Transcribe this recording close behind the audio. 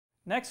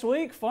Next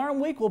week, Farm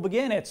Week will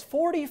begin its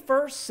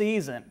 41st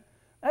season.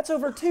 That's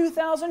over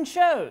 2,000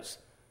 shows.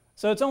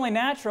 So it's only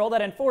natural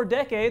that in 4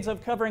 decades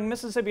of covering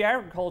Mississippi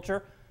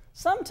agriculture,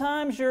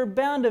 sometimes you're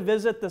bound to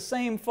visit the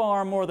same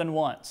farm more than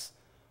once.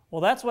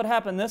 Well, that's what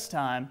happened this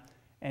time.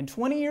 And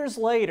 20 years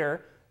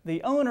later,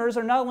 the owners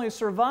are not only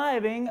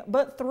surviving,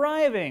 but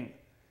thriving.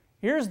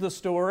 Here's the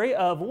story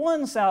of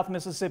one South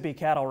Mississippi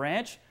cattle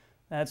ranch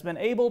that's been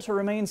able to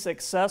remain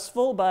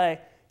successful by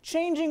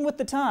changing with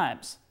the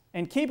times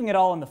and keeping it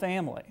all in the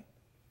family.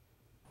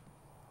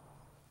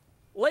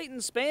 Leighton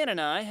Spann and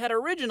I had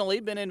originally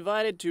been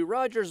invited to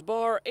Rogers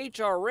Bar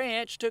HR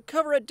Ranch to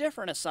cover a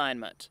different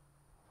assignment.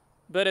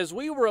 But as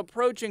we were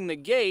approaching the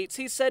gates,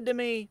 he said to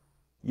me,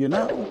 "You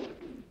know,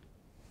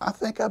 I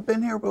think I've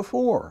been here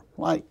before,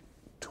 like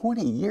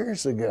 20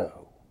 years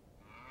ago."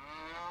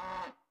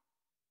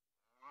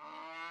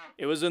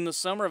 It was in the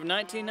summer of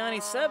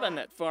 1997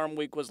 that Farm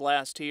Week was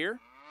last here.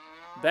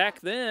 Back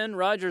then,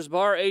 Rogers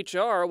Bar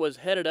HR was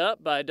headed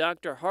up by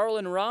Dr.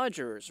 Harlan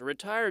Rogers, a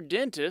retired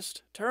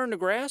dentist turned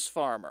grass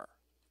farmer.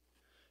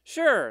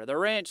 Sure, the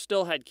ranch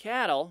still had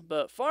cattle,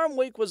 but Farm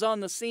Week was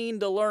on the scene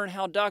to learn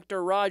how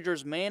Dr.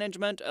 Rogers'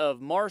 management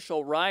of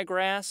marshal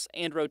ryegrass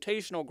and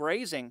rotational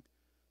grazing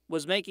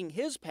was making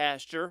his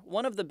pasture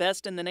one of the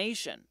best in the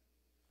nation.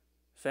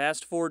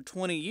 Fast forward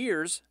 20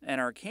 years, and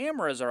our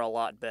cameras are a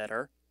lot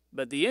better,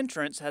 but the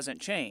entrance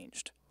hasn't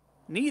changed.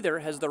 Neither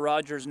has the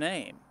Rogers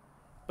name.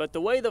 But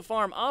the way the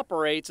farm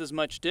operates is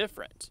much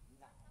different.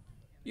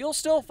 You'll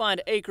still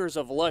find acres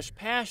of lush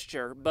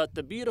pasture, but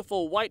the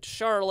beautiful white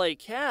Charolais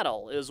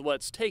cattle is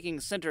what's taking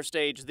center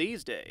stage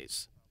these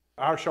days.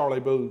 Our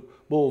Charolais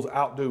bulls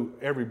outdo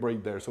every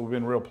breed there, so we've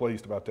been real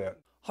pleased about that.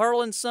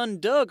 Harlan's son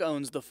Doug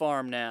owns the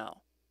farm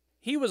now.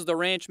 He was the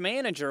ranch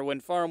manager when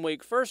Farm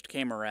Week first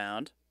came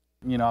around.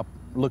 You know, I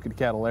look at the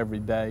cattle every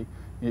day.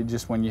 It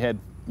just when you had,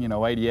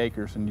 80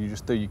 acres and you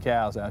just threw your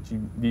cows out,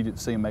 you didn't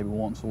see them maybe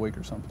once a week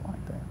or something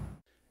like that.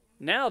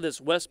 Now this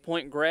West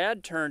Point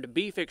grad turned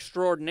beef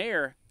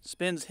extraordinaire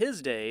spends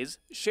his days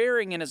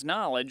sharing in his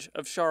knowledge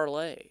of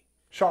Charolais.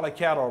 Charolais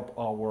cattle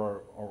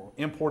are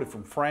imported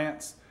from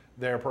France.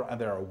 They're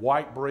a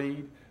white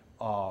breed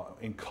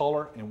in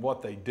color, and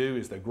what they do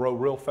is they grow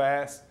real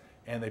fast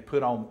and they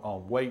put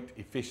on weight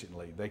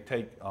efficiently.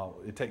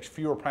 It takes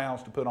fewer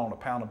pounds to put on a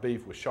pound of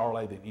beef with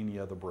Charolais than any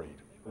other breed.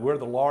 We're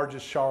the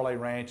largest Charolais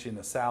ranch in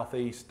the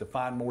southeast. To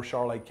find more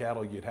Charolais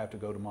cattle, you'd have to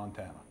go to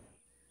Montana.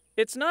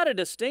 It's not a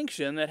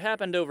distinction that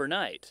happened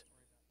overnight.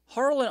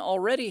 Harlan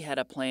already had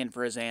a plan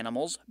for his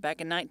animals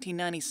back in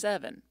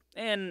 1997,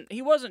 and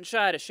he wasn't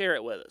shy to share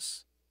it with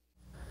us.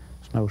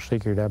 It's no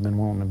secret I've been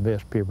wanting the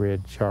best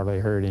purebred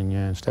Charolais herd in the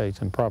United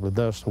States, and probably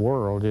thus the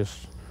world,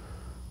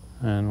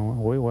 and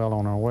we're well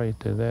on our way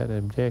to that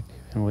objective,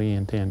 and we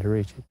intend to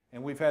reach it.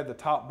 And we've had the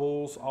top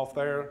bulls off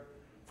there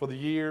for the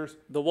years.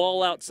 The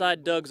wall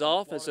outside Doug's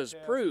office is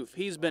proof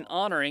he's been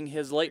honoring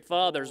his late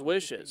father's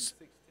wishes.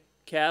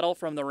 Cattle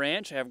from the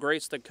ranch have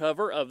graced the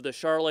cover of the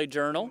Charolais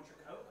Journal.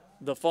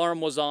 The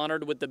farm was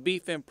honored with the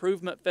Beef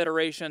Improvement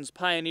Federation's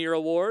Pioneer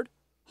Award.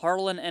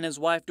 Harlan and his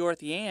wife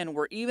Dorothy Ann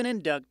were even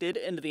inducted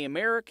into the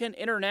American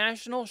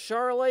International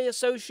Charolais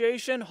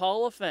Association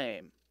Hall of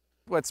Fame.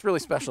 What's really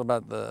special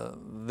about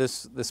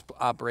this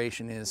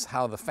operation is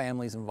how the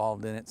family's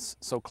involved in it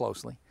so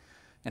closely,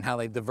 and how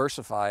they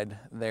diversified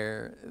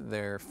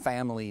their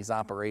family's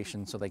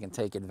operation so they can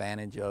take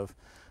advantage of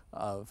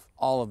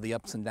all of the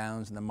ups and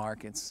downs in the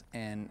markets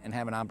and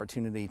have an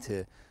opportunity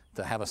to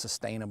have a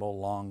sustainable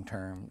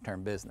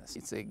long-term business.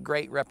 It's a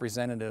great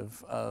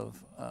representative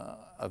of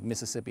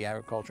Mississippi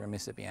agriculture and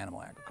Mississippi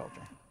animal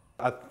agriculture.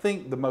 I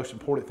think the most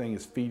important thing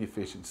is feed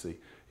efficiency,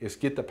 is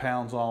get the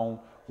pounds on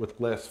with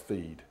less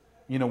feed,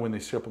 when they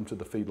ship them to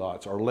the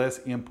feedlots, or less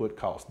input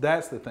costs.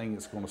 That's the thing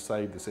that's going to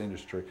save this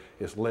industry,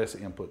 is less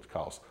input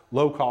costs.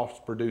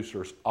 Low-cost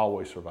producers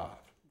always survive.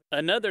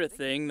 Another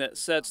thing that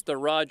sets the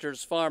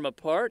Rogers farm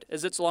apart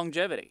is its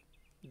longevity.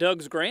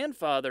 Doug's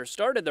grandfather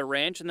started the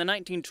ranch in the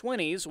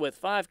 1920s with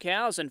 5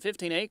 cows and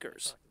 15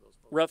 acres.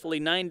 Roughly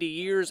 90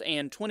 years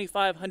and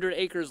 2,500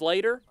 acres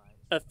later,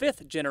 a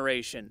 5th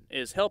generation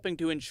is helping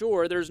to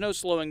ensure there's no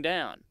slowing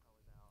down.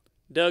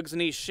 Doug's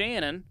niece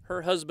Shannon,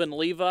 her husband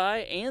Levi,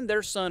 and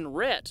their son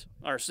Rhett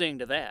are seeing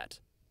to that.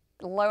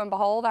 Lo and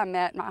behold, I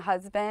met my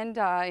husband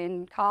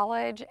in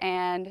college,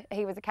 and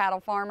he was a cattle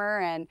farmer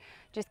and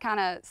just kind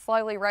of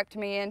slowly roped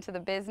me into the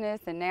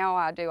business, and now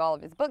I do all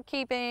of his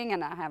bookkeeping,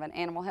 and I have an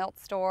animal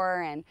health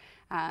store,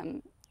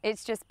 and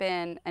it's just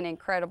been an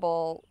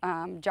incredible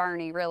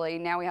journey, really.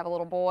 Now we have a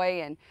little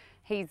boy, and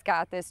he's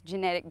got this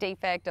genetic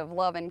defect of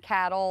loving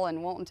cattle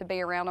and wanting to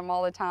be around them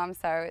all the time,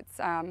 so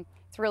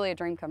it's really a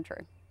dream come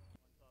true.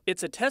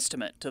 It's a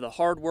testament to the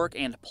hard work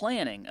and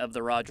planning of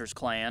the Rogers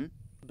clan,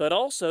 but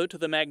also to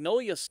the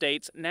Magnolia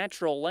State's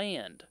natural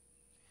land.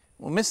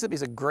 Well, Mississippi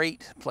is a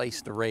great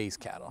place to raise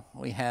cattle.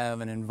 We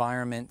have an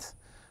environment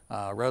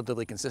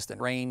relatively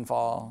consistent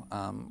rainfall,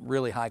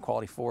 really high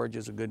quality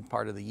forages a good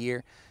part of the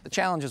year. The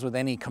challenges with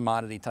any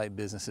commodity type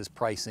business is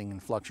pricing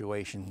and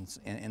fluctuations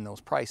in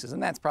those prices,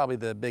 and that's probably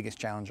the biggest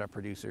challenge our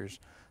producers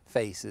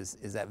face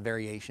is that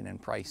variation in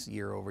price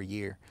year over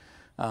year.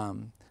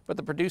 But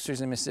the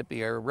producers in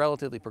Mississippi are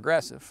relatively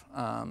progressive.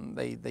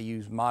 They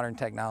use modern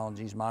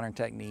technologies, modern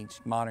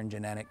techniques, modern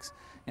genetics,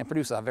 and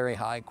produce a very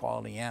high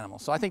quality animal.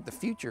 So I think the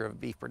future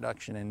of beef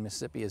production in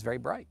Mississippi is very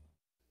bright.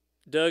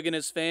 Doug and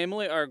his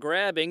family are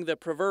grabbing the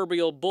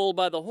proverbial bull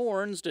by the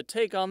horns to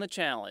take on the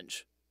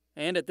challenge.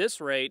 And at this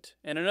rate,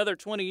 in another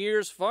 20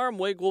 years,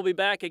 Farmweek will be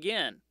back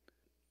again.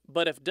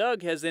 But if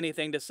Doug has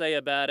anything to say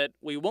about it,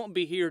 we won't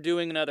be here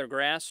doing another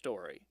grass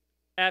story.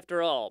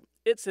 After all,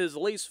 it's his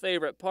least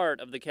favorite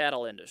part of the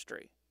cattle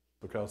industry.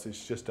 Because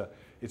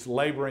it's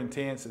labor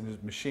intense and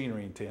it's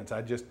machinery intense.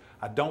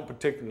 I don't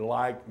particularly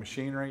like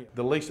machinery.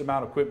 The least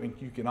amount of equipment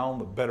you can own,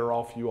 the better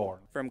off you are.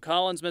 From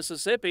Collins,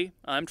 Mississippi,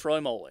 I'm Troy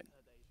Moling.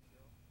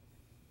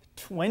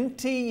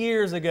 20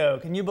 years ago,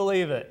 can you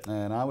believe it?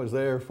 And I was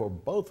there for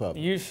both of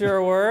them. You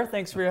sure were.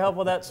 Thanks for your help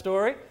with that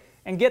story.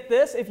 And get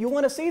this, if you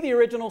want to see the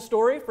original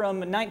story from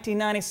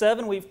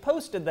 1997, we've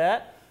posted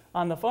that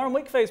on the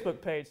Farmweek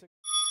Facebook page.